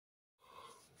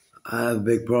I have a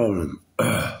big problem.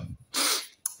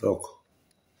 Look.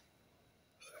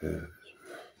 See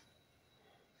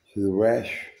the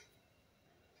rash?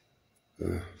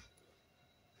 Yeah.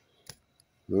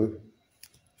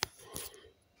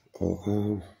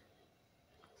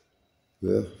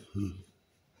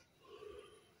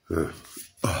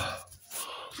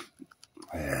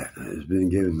 It's been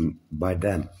given by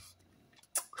them.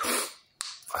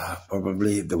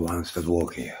 Probably the ones that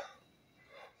work here.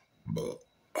 But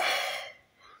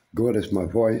God is my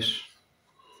voice.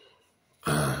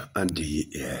 And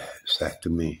he said to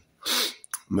me,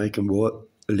 make him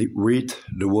read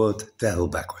the word devil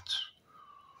backwards.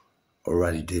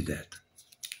 Already did that.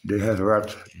 They have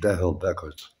read devil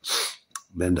backwards.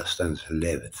 Then there stands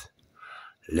Levit.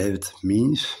 Levit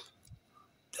means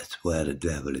that's where the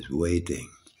devil is waiting.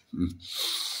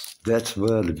 That's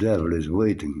where the devil is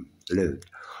waiting. Levit.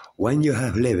 When you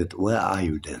have Levit, where are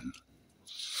you then?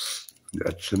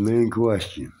 That's the main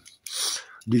question.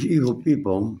 These evil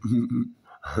people,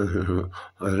 I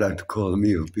like to call them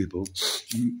evil people,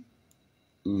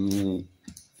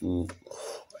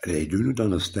 they do not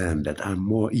understand that I'm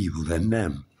more evil than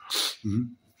them.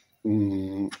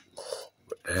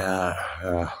 Yeah.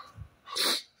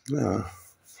 You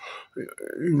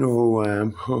know,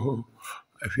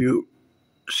 if you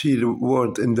see the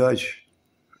word in Dutch,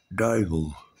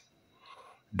 duivel.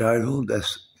 Duivel,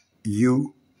 that's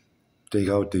you. Take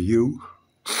out the you,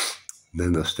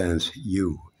 then there stands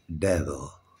you,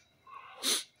 devil.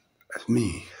 That's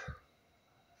me.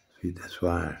 See, that's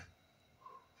why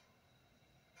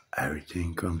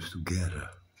everything comes together.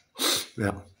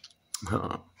 Yeah.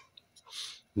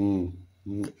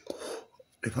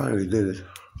 They finally did it.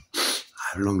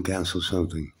 I've long cancelled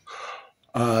something.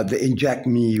 They inject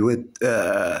me with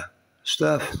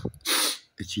stuff.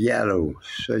 It's yellow,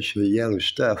 such a yellow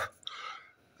stuff.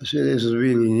 I said, is it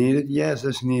really needed? Yes,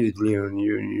 it's needed, Leon.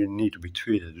 You need to be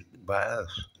treated by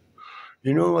us.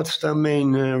 You know what's the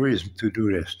main reason to do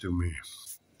this to me?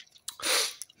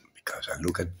 Because I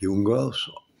look at young girls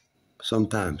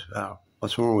sometimes.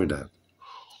 What's wrong with that?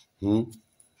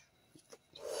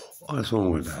 What's wrong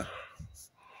with that?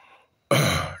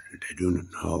 They do not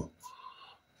know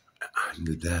I'm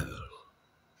the devil.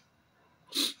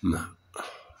 No.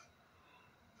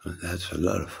 That's a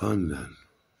lot of fun then.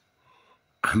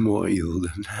 I'm more evil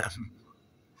than them.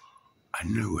 I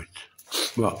knew it.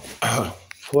 Well,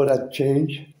 for that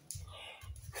change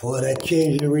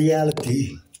in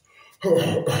reality, I'm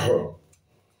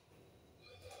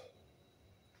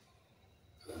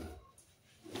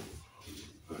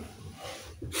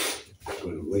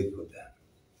gonna wait for them.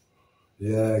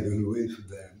 Yeah, I'm gonna wait for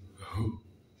them.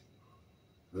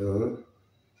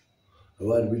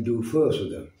 What do we do first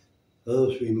with them?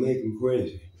 First we make them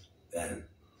crazy. Then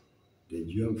they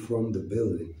jump from the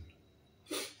building.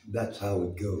 That's how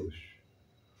it goes.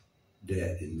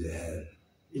 There in the hell.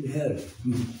 In hell.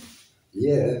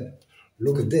 Yeah,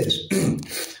 look at this.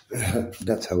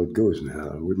 That's how it goes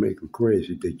now. We make them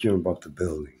crazy. They jump off the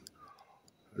building.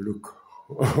 Look.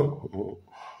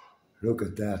 Look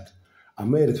at that. I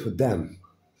made it for them.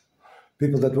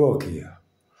 People that work here.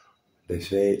 They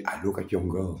say, I look at young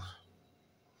girls.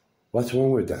 What's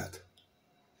wrong with that?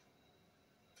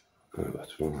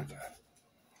 What's wrong with that?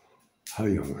 How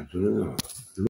young? I don't know.